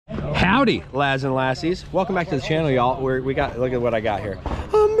Howdy, lads and lassies. Welcome back to the channel, y'all. We got, look at what I got here.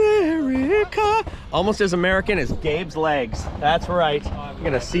 America. Almost as American as Gabe's legs. That's right. You're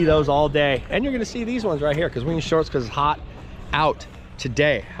gonna see those all day. And you're gonna see these ones right here, because we need shorts because it's hot out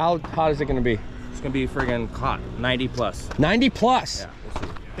today. How hot is it gonna be? It's gonna be friggin' hot, 90 plus. 90 plus? Yeah, we'll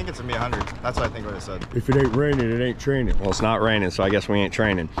see. I think it's gonna be 100. That's what I think what it said. If it ain't raining, it ain't training. Well, it's not raining, so I guess we ain't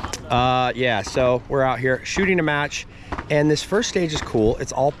training. Yeah, so we're out here shooting a match, and this first stage is cool.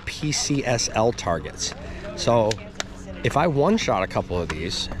 It's all PCSL targets. So if I one-shot a couple of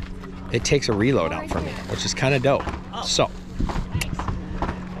these, it takes a reload out for me, which is kind of dope. So,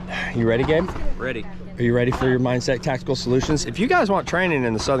 you ready, Gabe? Ready. Are you ready for your Mindset Tactical Solutions? If you guys want training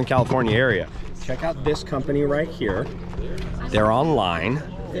in the Southern California area, check out this company right here. They're online.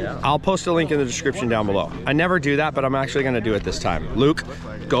 Yeah. I'll post a link in the description down below. I never do that, but I'm actually gonna do it this time. Luke,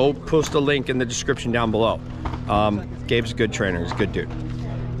 go post a link in the description down below. Gabe's a good trainer, he's a good dude.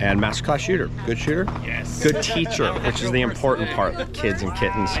 And masterclass shooter, good shooter? Yes. Good teacher, which is the important part with kids and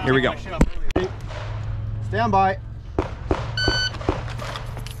kittens. Here we go. Stand by.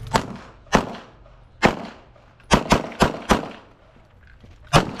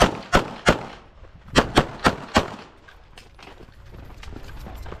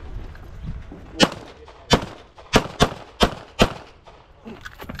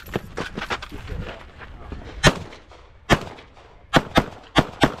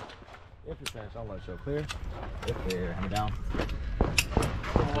 I'll let it show clear. If clear, hammer down.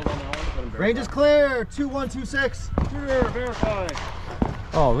 Range is clear. 2126. Clear, verify.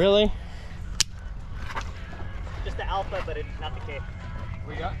 Oh, really? Just the alpha, but it's not the K.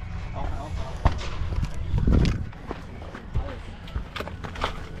 We got alpha.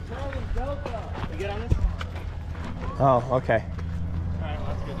 You good on this? Oh, okay. Alright, well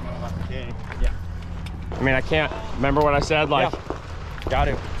that's good to know about the K. Yeah. I mean, I can't remember what I said, like, Got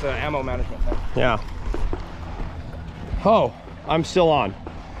it. It's an ammo management thing. yeah. Oh, I'm still on.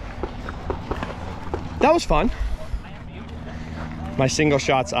 That was fun. My single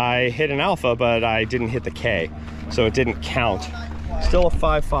shots, I hit an alpha, but I didn't hit the K, so it didn't count. Still a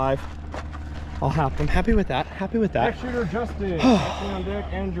 5.5. I'm happy with that. Happy with that. Deck shooter Justin. Justin on deck,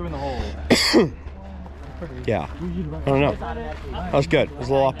 Andrew in the hole. Yeah. I don't know. That was good. It was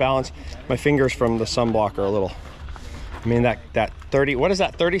a little off balance. My fingers from the sunblock are a little. I mean, that 30. What is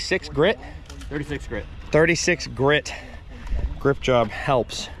that? 36 grit. 36 grit. 36 grit grip job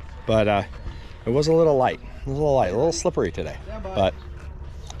helps, but it was a little light. It was a little light, a little slippery today. But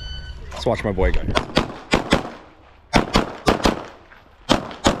let's watch my boy go.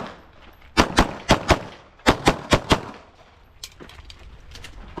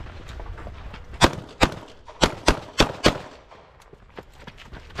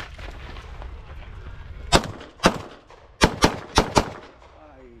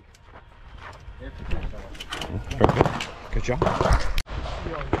 Very good. Good job.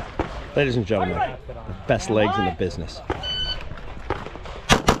 Ladies and gentlemen, the best legs in the business.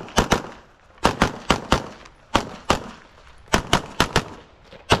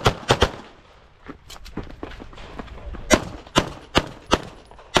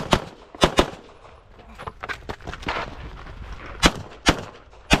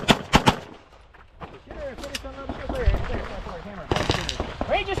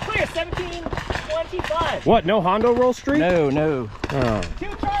 Range is clear, 1725. What, no Hondo roll streak? No. Oh. 2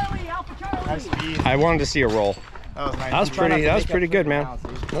 Charlie, Alpha Charlie. Nice speed. I wanted to see a roll. That was nice. That was pretty good, man.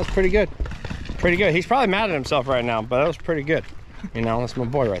 That was pretty good. Pretty good. He's probably mad at himself right now, but that was pretty good. You know, that's my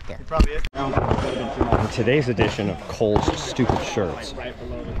boy right there. Probably is. In today's edition of Cole's Stupid Shirts.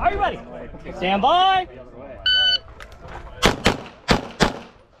 Are you ready? Stand by.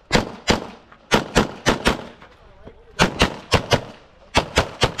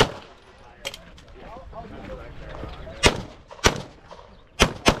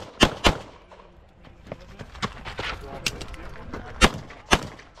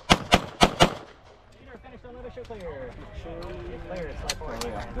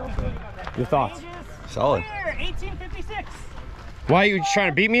 Your thoughts? Solid. Clear, 1856. Why, are you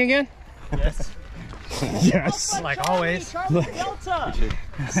trying to beat me again? Yes. Yes. Like always. Delta.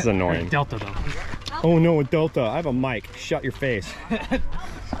 This is annoying. Delta though. Oh no, a Delta. I have a mic. Shut your face.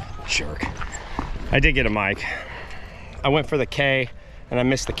 Jerk. I did get a mic. I went for the K and I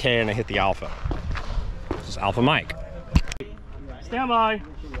missed the K and I hit the alpha. This is alpha mic. Stand by.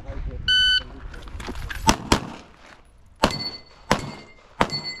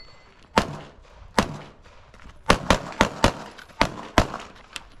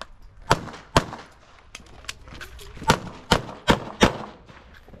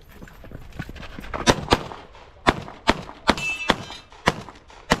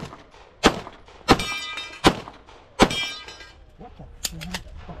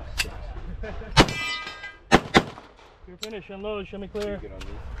 finish, unload, show me clear.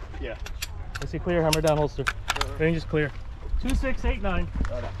 Yeah. I see clear, hammer down, holster. Range is clear. 2689.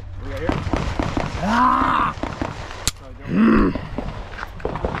 Ah!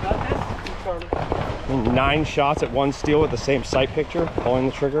 9 shots at one steel with the same sight picture, pulling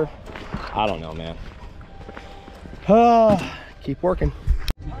the trigger. I don't know, man. Keep working.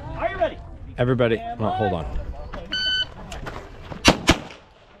 Are you ready? Everybody, oh, hold on.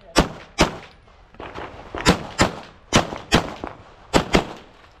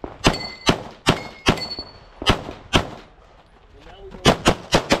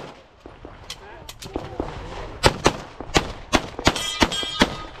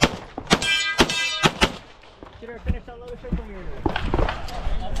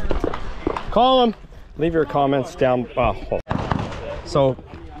 Call him. Leave your comments down. So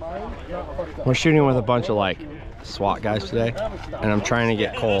we're shooting with a bunch of like SWAT guys today, and I'm trying to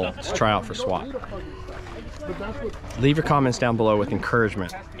get Cole to try out for SWAT. Leave your comments down below with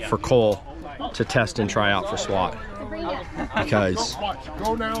encouragement for Cole to test and try out for SWAT, because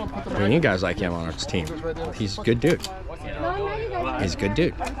I mean, you guys like him on our team. He's a good dude. He's a good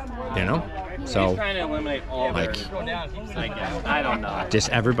dude, you know. So, He's trying to eliminate all like, I don't know. just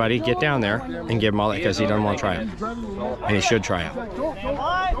everybody get down there and give him all that, because he doesn't want to try it, and he should try it.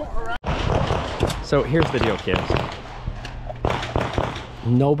 So here's the deal, kids.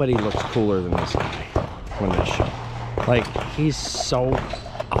 Nobody looks cooler than this guy when they shoot. Like, he's so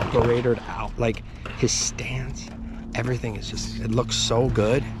operated out. Like, his stance, everything is just, it looks so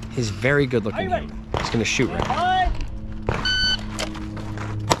good. He's very good looking. He's gonna shoot right now.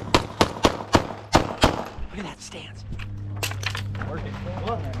 Look at that stance. Work it.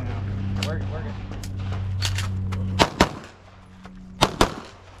 Work it.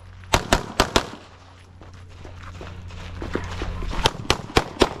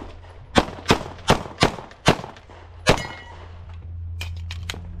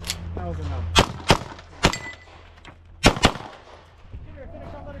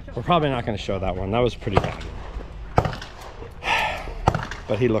 We're probably not going to show that one. That was pretty bad.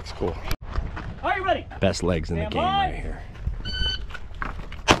 But he looks cool. Are you ready? Best legs in the game right here.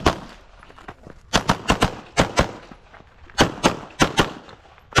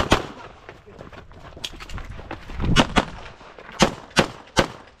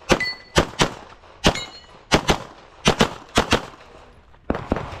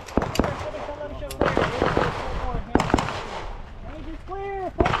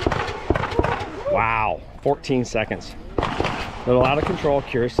 Wow, 14 seconds. A little out of control,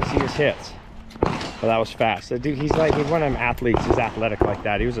 curious to see his hits. But that was fast. The dude, he's like, he's one of them athletes. He's athletic like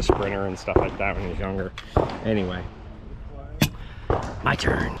that. He was a sprinter and stuff like that when he was younger. Anyway, my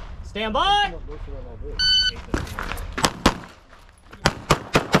turn. Stand by.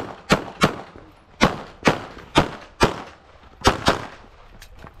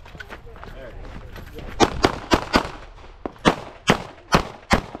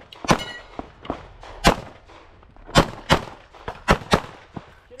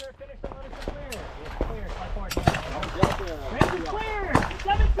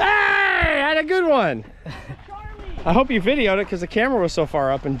 Hey, I had a good one. I hope you videoed it because the camera was so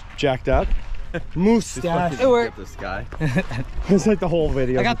far up and jacked up. Mustache. It worked. This guy. It's like the whole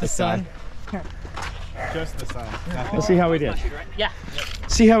video. I got the sun. Just the sun. Let's see how we did. Yeah.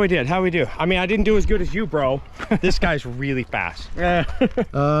 See how we did. How we do. I mean, I didn't do as good as you, bro. This guy's really fast.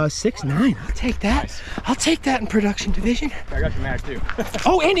 6'9". I'll take that. Nice. I'll take that in production division. I got your mag too.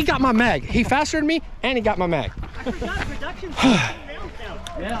 Oh, and he got my mag. He faster than me, and he got my mag. I forgot production's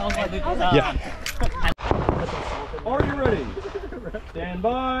yeah, I was like, Yeah. Are you ready? Stand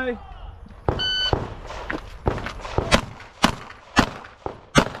by.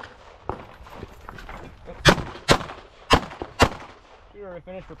 You already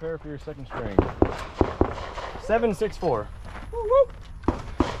finished. Prepare for your second string. 764. Woo woo.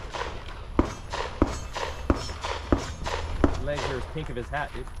 Legs are as pink of his hat,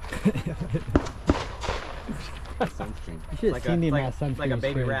 dude. Sunscreen. You should have seen the amount of sunscreen. It's like a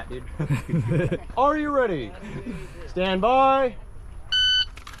baby rat, dude. Are you ready? Stand by.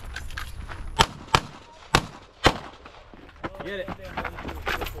 Get it.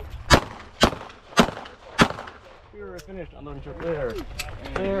 You're finished. Unloading your clear.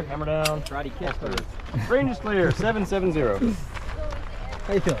 Clear. Hammer down. Karate kick. Range is clear. 770.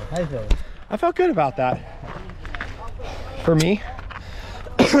 How you feel? How you feel? I felt good about that. For me,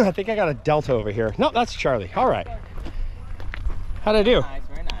 I think I got a Delta over here. No, that's Charlie. All right. How'd I do? Nice,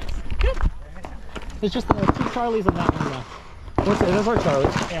 very nice. There's just 2 Charlies and that one left. What's it? Those aren't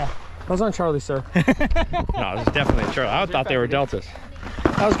Charlies. Yeah. Those aren't Charlies, sir. No, this is definitely a Charlie. I thought they were Deltas.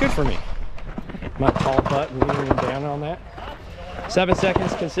 That was good for me. My tall butt leaning down on that. 7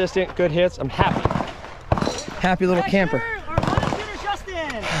 seconds, consistent, good hits. I'm happy. Happy little camper.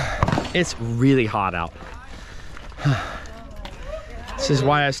 It's really hot out. This is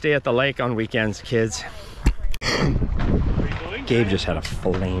why I stay at the lake on weekends, kids. Gabe just had a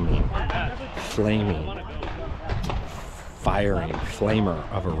flaming, firing flamer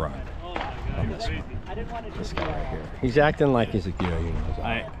of a run on this one. This guy right here. He's acting like he's a you know.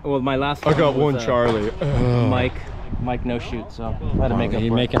 Well, my last I got was, one, Charlie. Mike no shoot, so I had to make up He's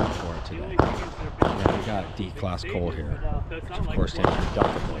for making up for it today. Yeah, we got D-class coal here, which of course takes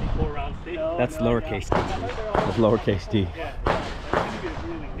reductively. That's lowercase d. That's lowercase d.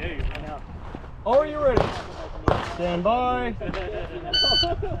 Are you ready? Stand by.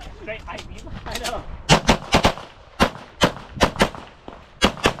 I know.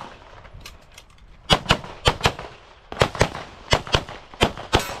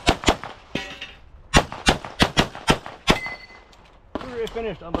 We're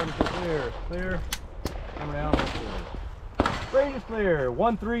finished. I'm ready for clear. Clear. Coming down. Range is clear.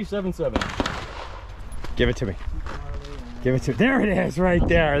 1377. Give it to me. Give it to me. There it is, right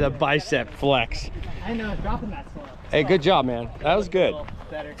there. The bicep flex. I know, dropping that slow. Hey, good job, man. That was good.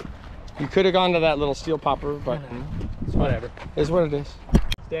 Better. You could have gone to that little steel popper, but it's whatever. It's what it is.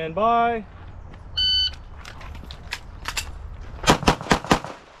 Stand by.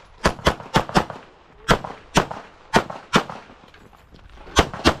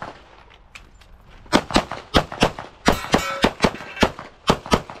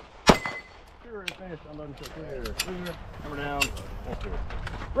 Finished. I'm loading for clear. Clear. Hammer down. Clear.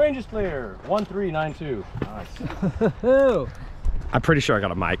 Range is clear. 1392. Nice. I'm pretty sure I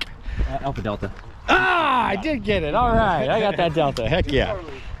got a mic. Alpha Delta. Ah, I did get it. All right, I got that delta. Heck yeah.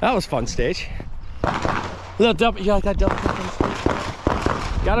 That was fun stage. Little delta. You like that delta?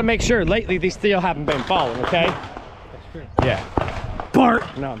 Gotta make sure. Lately, these still haven't been falling. Okay. That's true. Yeah. Bart.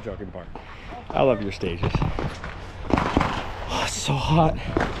 No, I'm joking, Bart. I love your stages. Oh, it's so hot.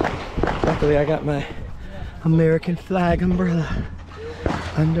 Luckily, I got my American flag umbrella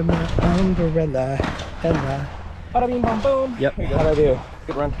under my umbrella. Bada bing bum boom. Yep. How'd I do?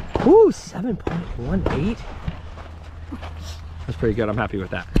 Good run. Ooh, 7.18. That's pretty good. I'm happy with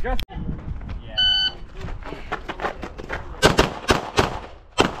that.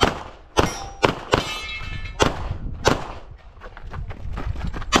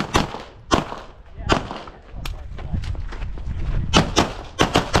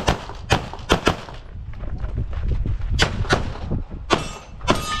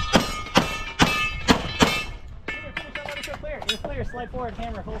 Clear, slide forward,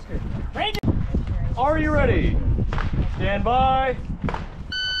 camera, holster. Range! Are you ready? Stand by.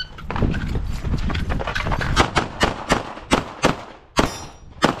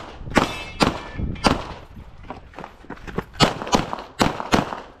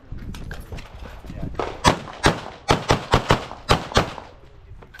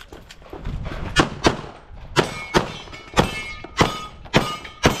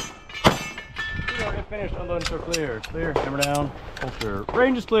 Finished. Unloading so clear. Clear. Hammer down. Holster.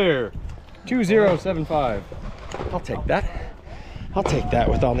 Range is clear. 2075. I'll take that. I'll take that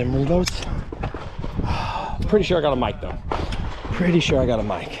with all them reloads. Pretty sure I got a mic though. Pretty sure I got a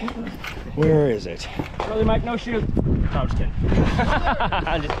mic. Where is it? Charlie Mike, no shoot. No, I'm just kidding.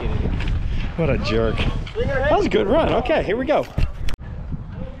 I'm just kidding. What a jerk. That was a good run. Okay, here we go.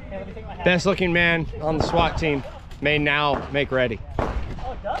 Best looking man on the SWAT team may now make ready.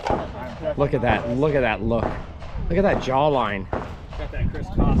 Look at that. Look at that look. Look at that jawline. Got that Chris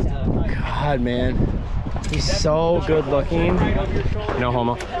Costa. God, man. He's so good looking. No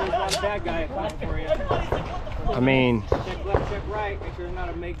homo. Bad guy coming for you. I mean, Check left, check right. Make sure there's not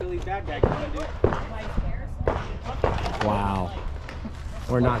a make-believe bad guy coming, dude. wow.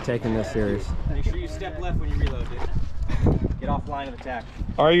 We're not taking this serious. Make sure you step left when you reload, dude. Get off line of attack.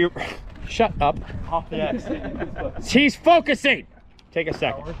 Are you? Shut up. Off the X. He's focusing. Take a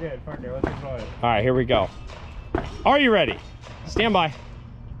second. We're good. Partner, let's get going. All right, here we go. Are you ready? Stand by.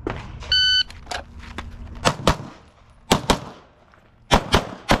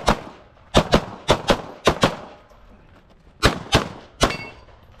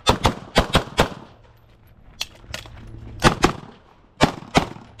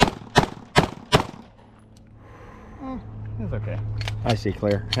 It's okay. I see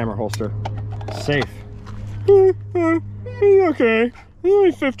clear. Hammer holster. Safe. Okay.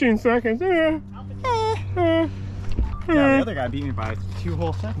 Only 15 seconds. Yeah, the other guy beat me by 2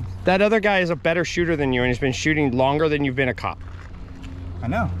 whole seconds. That other guy is a better shooter than you, and he's been shooting longer than you've been a cop. I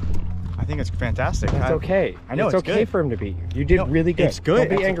know. I think it's fantastic. That's okay. I know it's it's okay good. for him to be. You did really good. It's good. Don't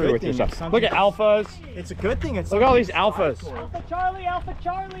be It's a angry good with thing. yourself. Something- Look at alphas. It's a good thing. It's Look at all these alphas. Alpha Charlie, Alpha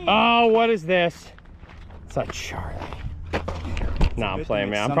Charlie. Oh, what is this? It's a Charlie. Nah, I'm good playing,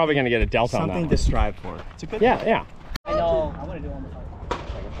 thing. man. It's I'm probably gonna get a delta on something that. to strive for. It's a good Yeah, thing. yeah. I know. I want to do it on the phone.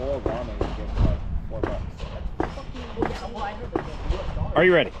 Are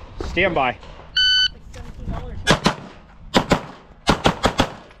you ready? Stand by.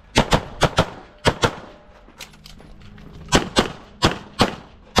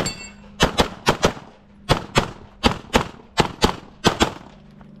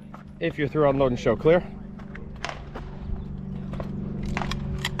 If you're through, unload and show clear.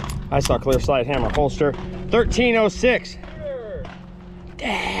 I saw clear, slide hammer holster. 1306.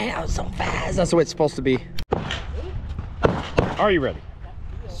 Dang, that was so fast. That's the way it's supposed to be. Are you ready?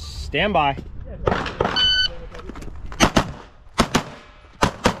 Stand by.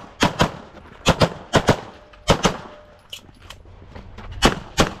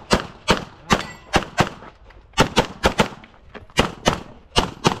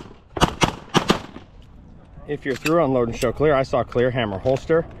 If you're through, unload and show clear. I saw clear, hammer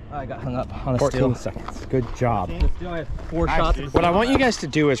holster. I got hung up on a 14 seconds. Good job. Still, I have 4 shots. What I want you guys to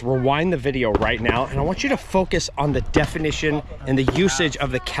do is rewind the video right now, and I want you to focus on the definition and the usage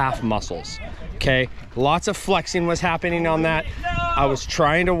of the calf muscles. Okay, lots of flexing was happening on that. I was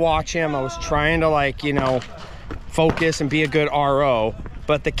trying to watch him. I was trying to, like, you know, focus and be a good RO,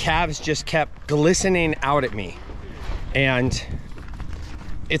 but the calves just kept glistening out at me, and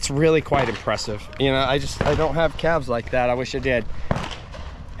it's really quite impressive. You know, I don't have calves like that. I wish I did.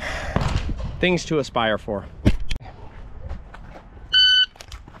 Things to aspire for.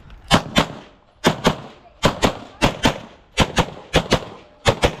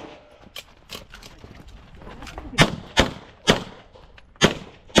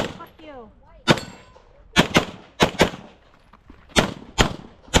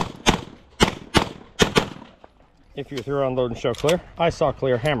 If you're through, unload and show clear. I saw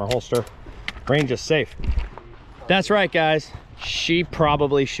clear, hammer holster. Range is safe. That's right, guys. She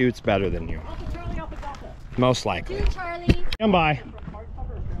probably shoots better than you. Most likely. Charlie. Stand by.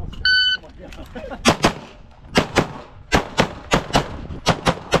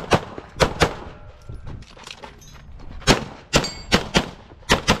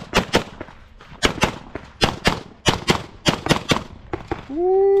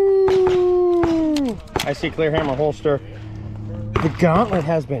 Woo! I see clear, hammer holster. The gauntlet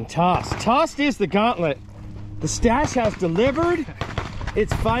has been tossed. Tossed is the gauntlet. The stash has delivered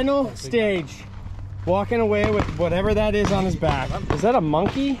its final stage. Walking away with whatever that is on his back. Is that a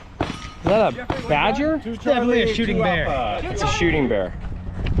monkey? Is that a badger? Definitely a shooting bear. It's a shooting bear.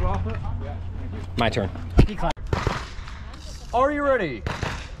 My turn. Are you ready?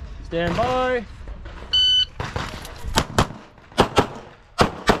 Stand by.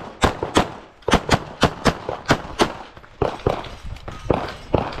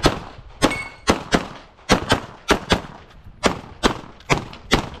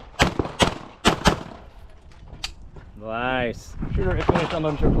 Nice. Shooter, if finished,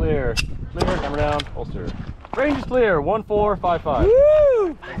 unload and show clear. Clear, camera down, holster. Range is clear, 1455.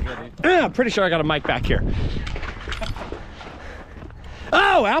 Woo! I'm pretty sure I got a mic back here.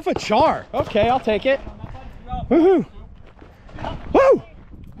 Oh, Alpha Char. Okay, I'll take it. Woohoo! Woo!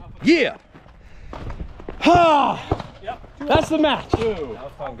 Yeah! Ah! That's the match.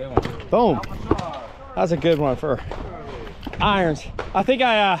 Boom. That's a good one for irons. I think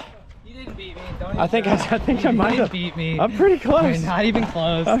I You didn't beat me. I think I might have beat me. I'm pretty close. You're not even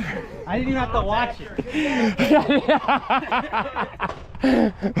close. I didn't even have to watch it.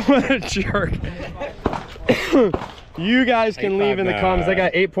 What a jerk. You guys can leave in the comments. I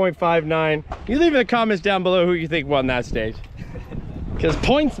got 8.59. You leave in the comments down below who you think won that stage. Because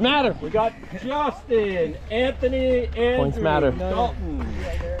points matter. We got Justin, Anthony, Andrew, Points matter. Dalton.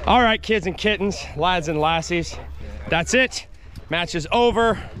 All right, kids and kittens, lads and lassies. That's it. Match is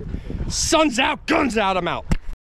over. Sun's out, guns out, I'm out.